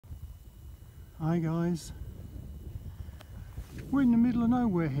Hi guys, we're in the middle of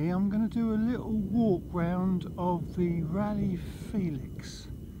nowhere here. I'm going to do a little walk round of the Raleigh Felix.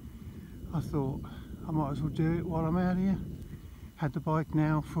 I thought I might as well do it while I'm out here. Had the bike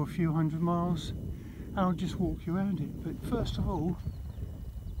now for a few hundred miles and I'll just walk you around it. But first of all,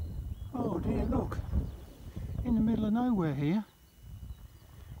 oh dear, look, in the middle of nowhere here.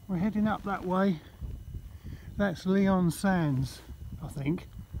 We're heading up that way. That's Leon Sands, I think.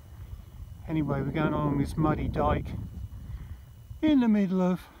 Anyway, we're going on this muddy dike in the middle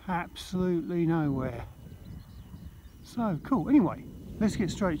of absolutely nowhere. So cool. Anyway, let's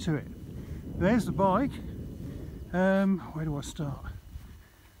get straight to it. There's the bike. Where do I start?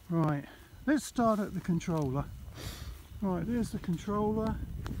 Right, let's start at the controller. Right, there's the controller.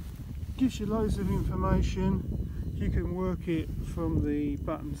 Gives you loads of information. You can work it from the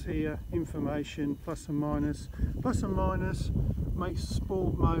buttons here, information, plus and minus. Plus and minus makes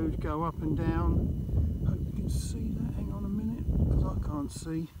sport mode go up and down. Hope you can see that. Hang on a minute, because I can't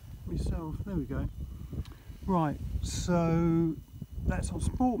see myself. There we go. Right, so that's on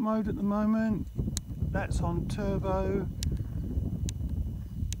sport mode at the moment. That's on turbo.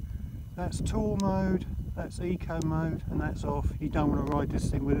 That's tour mode. That's eco mode, and that's off. You don't want to ride this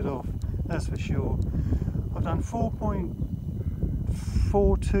thing with it off, that's for sure. I've done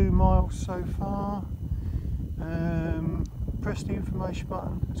 4.42 miles so far. Press the information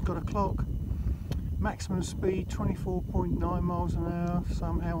button, it's got a clock. Maximum speed 24.9 miles an hour,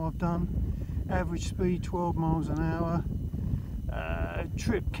 somehow I've done. Average speed 12 miles an hour.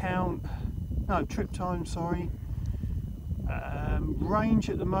 Trip time, sorry. Range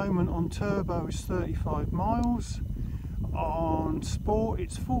at the moment on turbo is 35 miles. On sport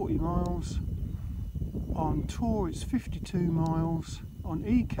it's 40 miles. On tour it's 52 miles, on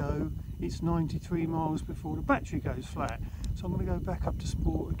eco it's 93 miles before the battery goes flat. So I'm going to go back up to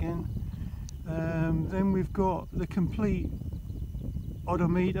sport again. Then we've got the complete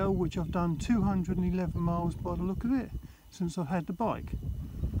odometer, which I've done 211 miles by the look of it since I've had the bike.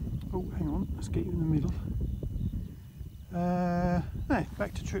 Oh, hang on, let's get you in the middle. There,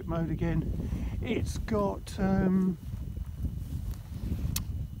 back to trip mode again. It's got oh,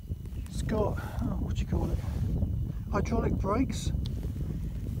 what do you call it? Hydraulic brakes,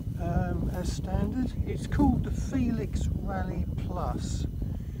 as standard. It's called the Felix Raleigh Plus.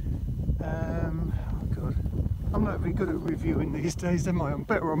 Oh god, I'm not very good at reviewing these days, am I? I'm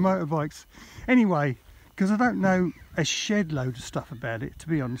better on motorbikes. Anyway, because I don't know a shed load of stuff about it, to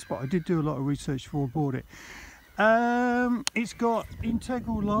be honest, but I did do a lot of research before I bought it. It's got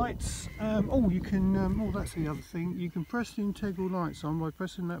integral lights. Oh, you can, oh, that's the other thing. You can press the integral lights on by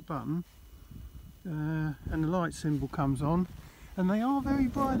pressing that button, and the light symbol comes on. And they are very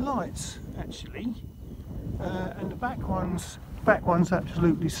bright lights, actually. And the back one's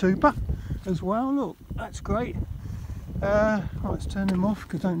absolutely super as well. Look, that's great. Right, let's turn them off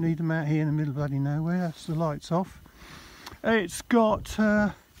because I don't need them out here in the middle of bloody nowhere. That's the lights off. It's got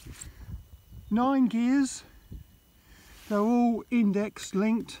 9 gears. They're all index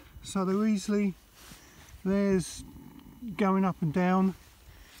linked, so they're easily, there's going up and down.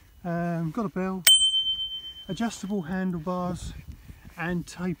 Got a bell, adjustable handlebars and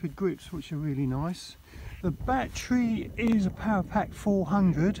tapered grips, which are really nice. The battery is a Power Pack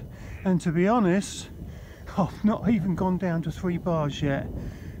 400, and to be honest, I've not even gone down to 3 bars yet,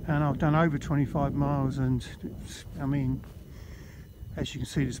 and I've done over 25 miles, and I mean, as you can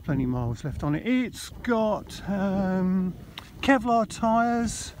see, there's plenty of miles left on it. It's got Kevlar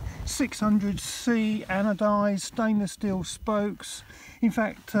tyres, 600C anodised stainless steel spokes. In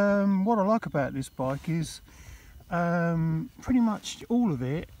fact, what I like about this bike is pretty much all of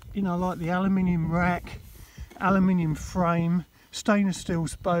it, you know, like the aluminium rack, aluminium frame, stainless steel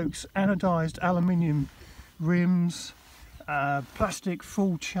spokes, anodised aluminium rims, plastic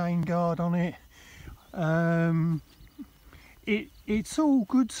full chain guard on it. It's all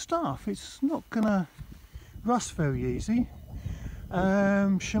good stuff. It's not gonna rust very easy.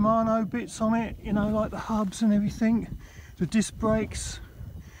 Shimano bits on it, you know, like the hubs and everything. The disc brakes.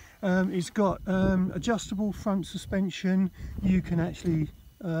 It's got adjustable front suspension. You can actually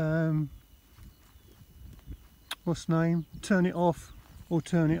turn it off or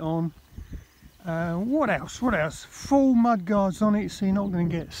turn it on. What else? Full mud guards on it, so you're not going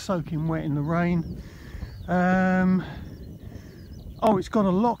to get soaking wet in the rain. Oh, it's got a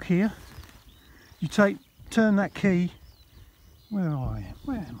lock here. You turn that key. Where am I?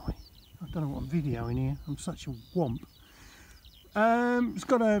 I don't know what I'm videoing here. I'm such a womp. It's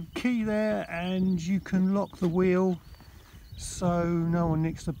got a key there, and you can lock the wheel so no one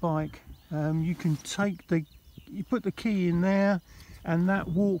nicks the bike. You can you put the key in there, and that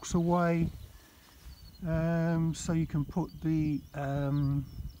walks away so you can put the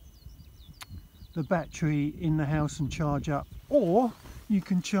battery in the house and charge up, or you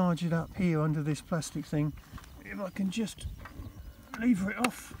can charge it up here under this plastic thing. If I can just lever it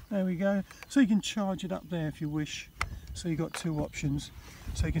off, there we go. So you can charge it up there if you wish. So you've got two options.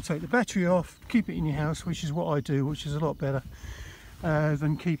 So you can take the battery off, keep it in your house, which is what I do, which is a lot better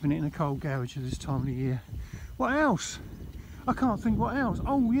than keeping it in a cold garage at this time of the year. What else? I can't think what else.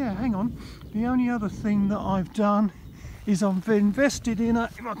 Oh yeah, hang on. The only other thing that I've done is I've invested in a,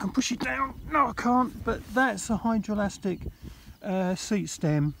 if I can push it down, no I can't, but that's a hydroelastic seat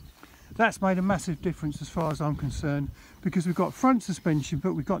stem. That's made a massive difference as far as I'm concerned, because we've got front suspension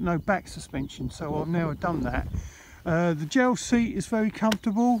but we've got no back suspension, so I've now done that. The gel seat is very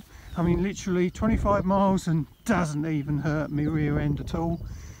comfortable. I mean, literally 25 miles and doesn't even hurt me rear end at all,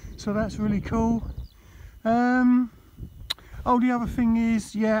 so that's really cool. Oh, the other thing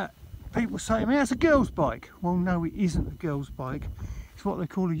is, yeah, people say to me, it's a girl's bike. Well, no, it isn't a girl's bike. It's what they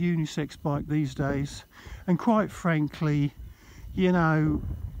call a unisex bike these days, and quite frankly, you know,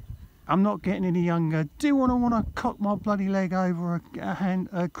 I'm not getting any younger. Do I want to cock my bloody leg over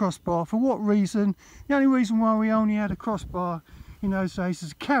a crossbar? For what reason? The only reason why we only had a crossbar in those days is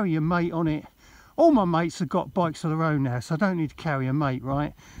to carry a mate on it. All my mates have got bikes of their own now, so I don't need to carry a mate,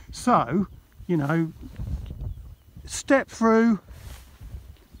 right? So, you know, step through,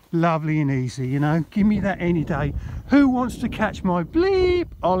 lovely and easy, you know, give me that any day. Who wants to catch my bleep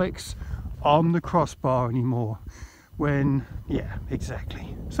Olex on the crossbar anymore? When, yeah,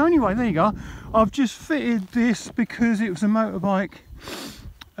 exactly. So anyway, there you go. I've just fitted this because it was a motorbike,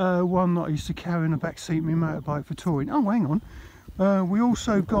 one that I used to carry in the back seat of my motorbike for touring. Oh, hang on. We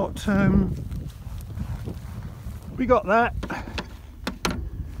also got that,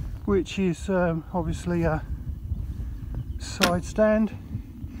 which is obviously a side stand.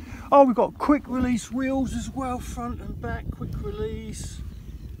 Oh, we've got quick release wheels as well, front and back, quick release.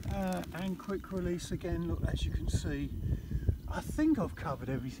 And quick release again, look, as you can see. I think I've covered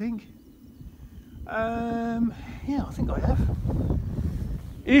everything. Yeah, I think I have.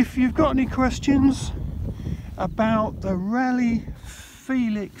 If you've got any questions about the Raleigh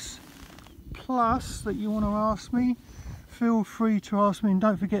Felix Plus that you want to ask me, feel free to ask me, and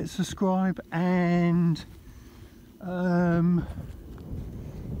don't forget to subscribe. And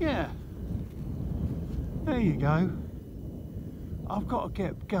yeah, there you go. I've got to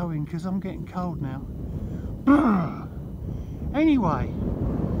get going because I'm getting cold now. Anyway,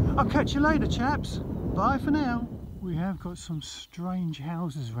 I'll catch you later, chaps. Bye for now. We have got some strange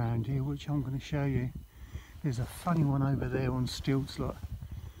houses around here, which I'm going to show you. There's a funny one over there on stilts, look.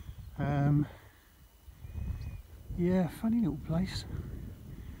 Yeah, funny little place.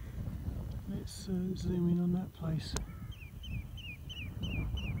 Let's zoom in on that place.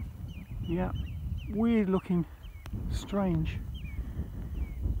 Yeah, weird looking, strange.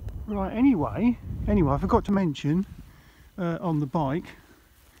 Right, anyway, I forgot to mention on the bike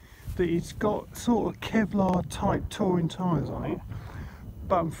that it's got sort of Kevlar type touring tyres on it,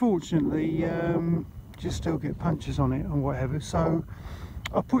 but unfortunately just still get punctures on it or whatever, so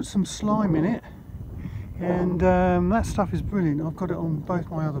I put some slime in it, and that stuff is brilliant. I've got it on both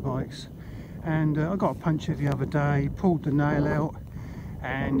my other bikes, and I got a puncture the other day, pulled the nail out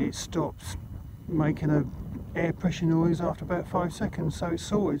and it stopped making a air pressure noise after about 5 seconds, so it's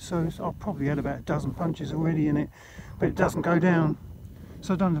sorted. So I've probably had about a dozen punches already in it, but it doesn't go down,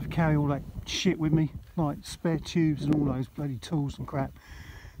 so I don't have to carry all that shit with me, like spare tubes and all those bloody tools and crap.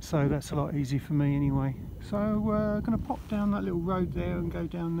 So that's a lot easier for me anyway. So I'm going to pop down that little road there and go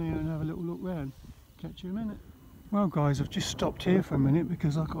down there and have a little look round. Catch you in a minute. Well guys, I've just stopped here for a minute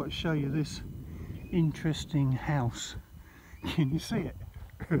because I've got to show you this interesting house. Can you see it?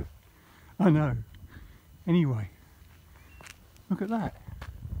 I know. Anyway, look at that.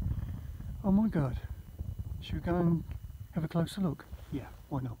 Oh my god. Should we go and have a closer look? Yeah,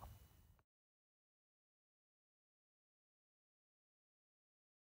 why not?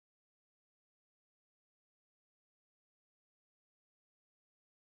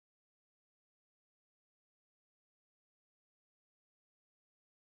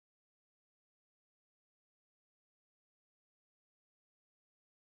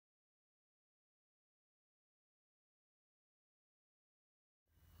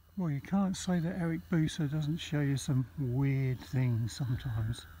 Well, you can't say that Eric Buser doesn't show you some weird things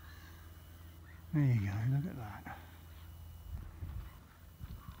sometimes. There you go, look at that.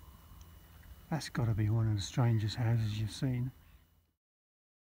 That's got to be one of the strangest houses you've seen.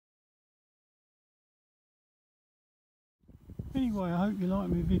 Anyway, I hope you like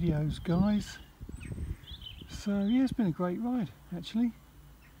my videos, guys. So yeah, it's been a great ride actually.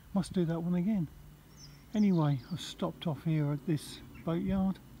 Must do that one again. Anyway, I've stopped off here at this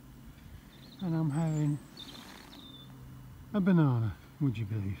boatyard and I'm having a banana, would you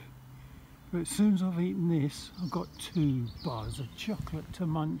believe? But as soon as I've eaten this, I've got 2 bars of chocolate to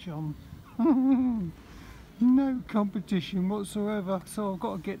munch on. No competition whatsoever, so I've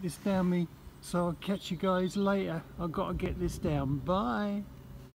got to get this down me. So I'll catch you guys later. I've got to get this down. Bye.